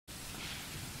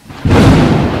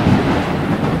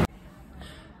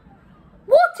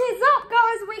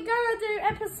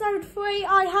free.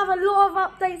 I have a lot of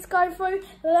updates to go through.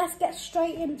 Let's get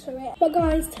straight into it. But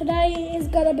guys, today is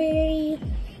gonna be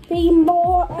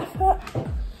more effort.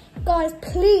 Guys,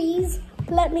 please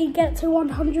let me get to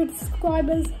 100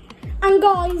 subscribers. And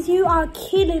guys, you are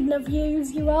killing the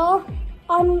views, you are.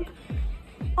 I'm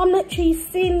literally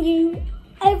seeing you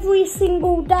every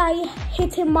single day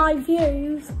hitting my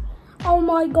views. Oh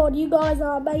my god, you guys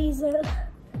are amazing.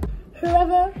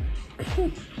 Whoever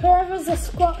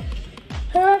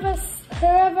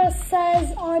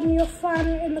says I'm your fan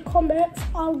in the comments,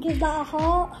 I'll give that a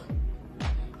heart.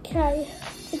 Okay,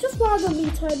 it just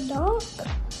randomly turned dark.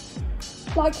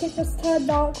 Like it just turned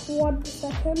dark for 1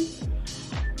 second.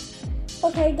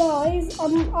 Okay guys,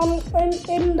 in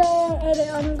the edit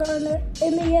I'm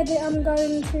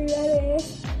going to edit it.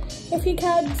 If you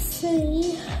can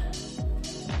see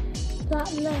that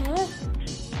there,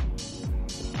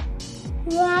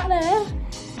 right there,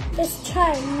 it's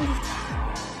changed.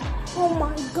 Oh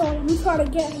my god, I'm trying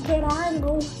to get a good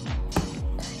angle.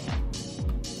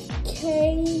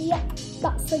 Okay, yeah,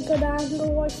 that's a good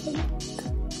angle, I think.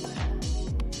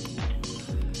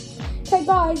 Okay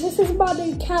guys, this is my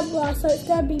new camera, so it's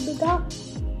gonna be bigger.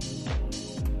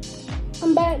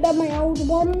 I'm better than my old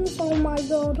ones, oh my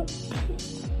god.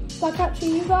 Like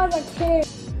actually, you guys are cute.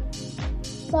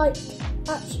 Like,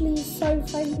 actually, so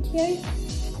thank you.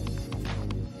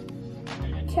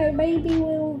 Okay, maybe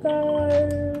we'll go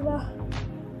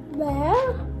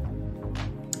there.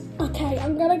 Okay,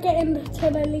 I'm gonna get into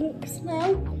the links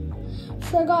now.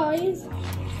 So guys,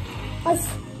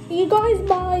 you guys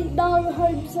might know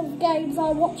Homes of Games.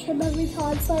 I watch him every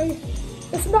time, so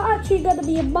it's not actually gonna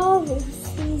be a Marvel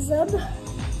season.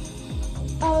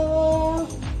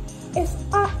 It's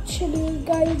actually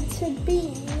going to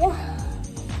be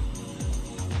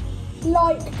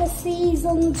like the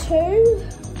season 2.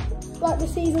 Like the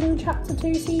season chapter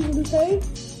 2, season 2,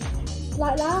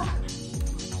 like that.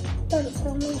 Don't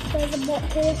tell me there's a bot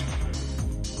here.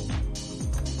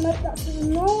 Nope, that's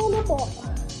not a bot.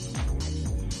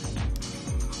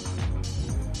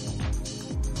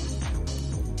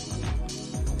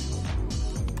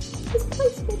 This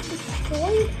place was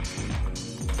destroyed.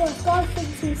 This guy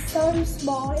thinks he's so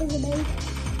smart, isn't he?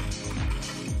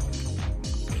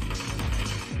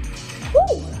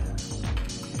 Woo!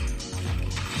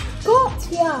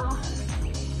 Gotcha!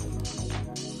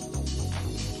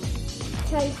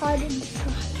 Okay, hide in the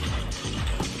sky.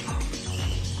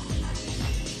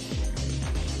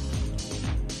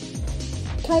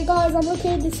 Okay guys, I'm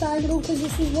looking at this angle because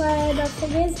this is where the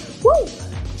thing is. Woo!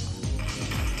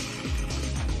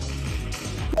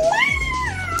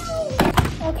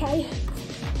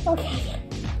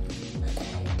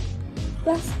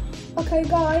 Okay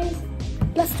guys,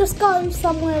 let's just go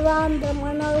somewhere random.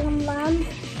 I know on land.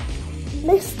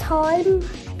 This time,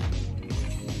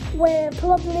 I'm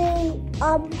probably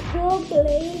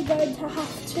going to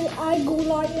have to angle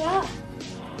like that.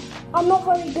 I'm not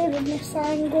very good in this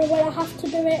angle where I have to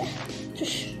do it to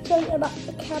straighten up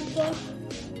the camera.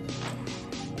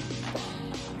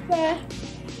 There.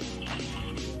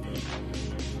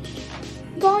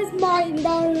 Guys might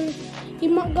know,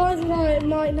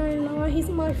 might know Noah, he's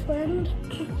my friend.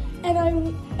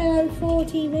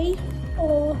 NO4TV,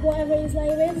 or whatever his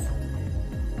name is.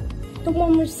 The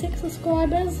one with 6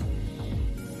 subscribers.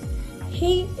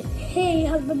 He's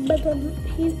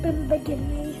been begging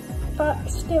me, but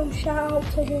still shout out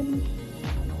to him.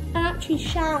 And actually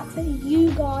shout out to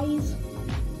you guys.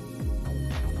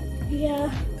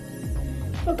 Yeah.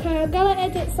 Okay, I'm gonna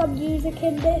edit some music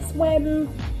in this when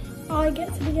I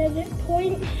get to the edit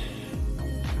point.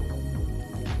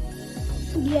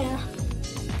 Yeah.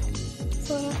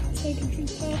 So I have to take a drink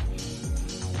there.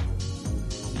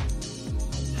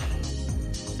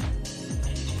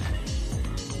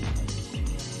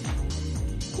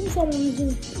 Someone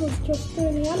was just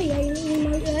doing the alligator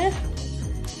emote there.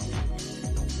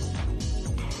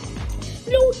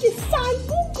 No, this San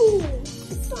Goku!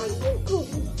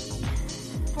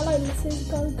 Hello, Mrs.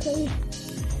 Goku.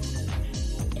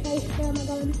 Okay, where am I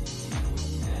going?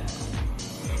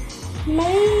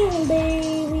 Maybe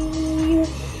we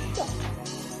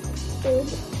should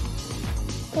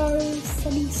go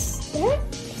some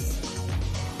steps.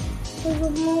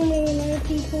 Because normally no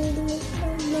people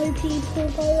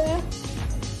go there.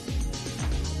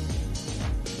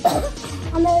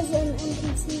 And there's an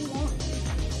NPC there.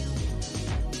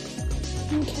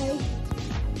 Okay.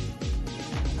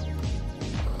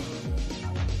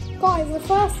 Guys, the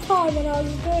first time when I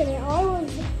was doing it, I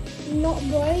was not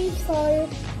brave, so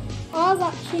I was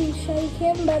actually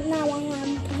shaking, but now I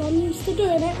am, because I'm used to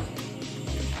doing it.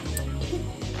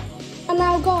 And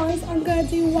now guys, I'm going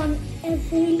to do one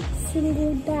every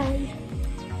single day.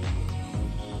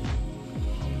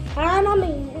 And I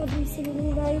mean every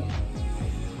single day.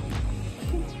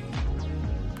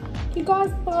 You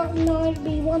guys might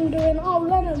be wondering, oh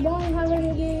Leonard, why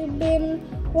haven't you been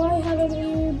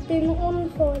on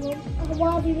for a long,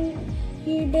 why haven't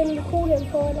you been recording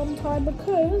for a long time?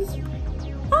 Because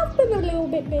I've been a little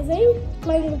bit busy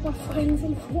playing with my friends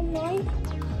in Fortnite.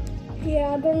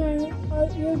 Yeah, I don't know,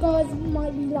 you guys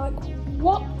might be like,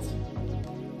 what?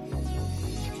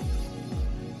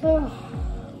 Oh,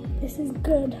 this is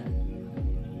good.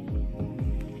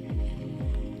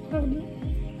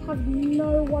 Have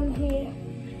no one here.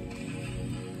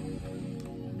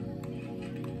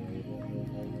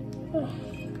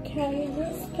 Okay,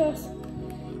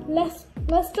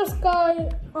 let's just go.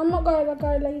 I'm not going to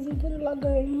go lazy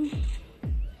lagoon.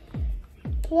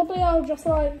 Probably I'll just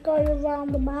like go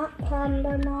around the map and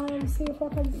then I'll see if I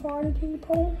can find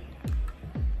people.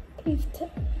 Please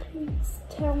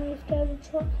tell me if there's a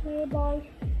truck nearby.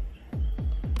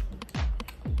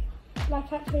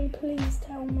 Like actually, please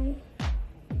tell me.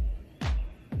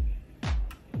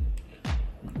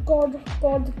 God,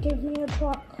 give me a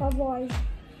truck, otherwise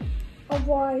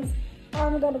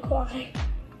I'm gonna cry.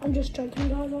 I'm just joking,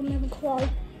 guys, I'll never cry.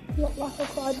 Not like a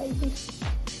crybaby.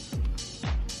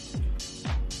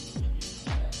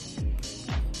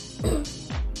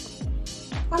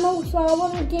 And also, I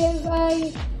want to give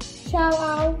a shout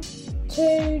out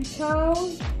to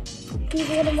Charles. He's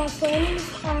one of my friends,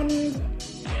 and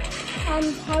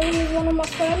Harry is one of my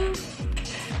friends.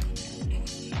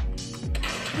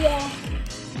 Yeah.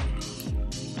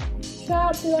 Shout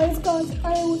out to those guys.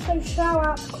 I also shout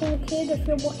out to Cool Kid if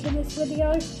you're watching this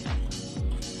video.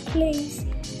 Please.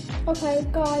 Okay,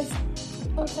 guys.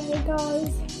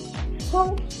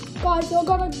 So, guys, you're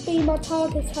gonna be my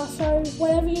targeter. So,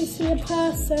 whenever you see a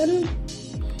person,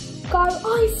 go,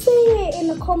 I see it in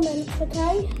the comments,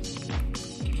 okay?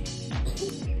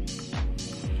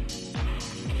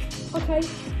 Okay.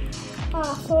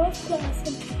 First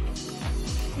person.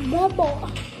 The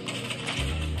bot.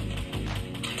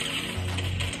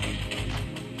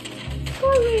 I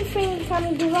really think he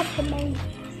can give up on me.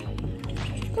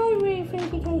 I really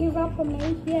think he can give up on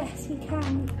me. Yes, he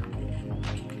can.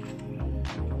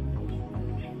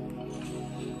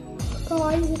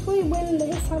 Guys, if we win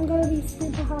this, I'm going to be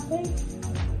super happy.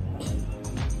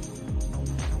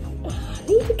 I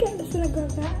need to get this in a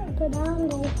good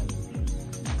angle.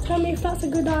 Tell me if that's a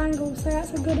good angle. Say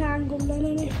that's a good angle, then,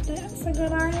 and if that's a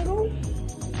good angle,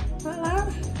 like that.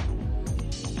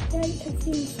 Yeah, you can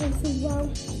see my face as well.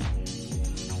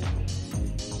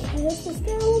 Okay, let's just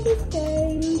get all this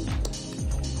game.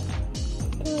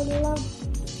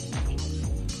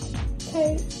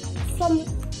 Okay,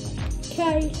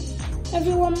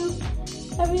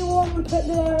 everyone put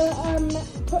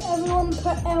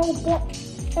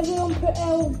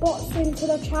L bots into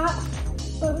the chat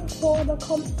for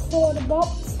the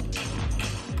bots.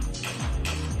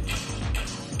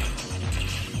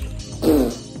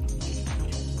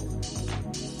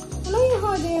 I know you're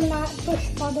hiding in that bush,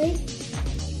 buddy.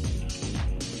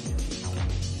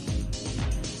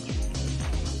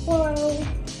 Well,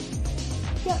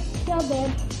 you're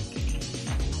dead.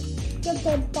 You're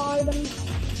dead, Biden.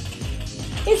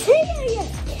 Is he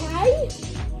AFK?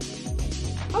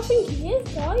 I think he is,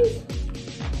 guys.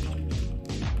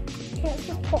 Okay, let's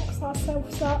just box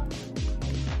ourselves up.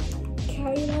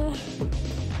 Okay, there.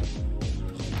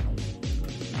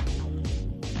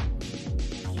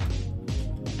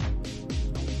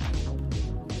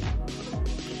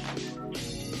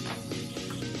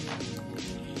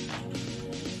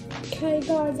 Okay,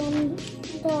 guys, I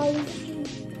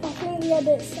think the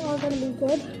edits are going to be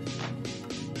good.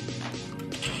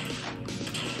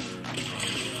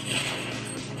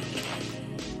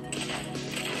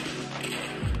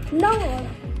 No!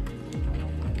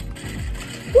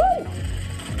 Woo!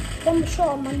 One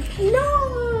shot, man. No!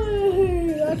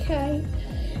 Okay.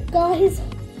 Guys,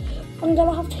 I'm going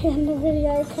to have to end the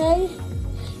video, okay?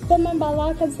 Remember,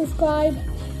 like and subscribe.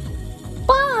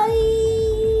 Bye!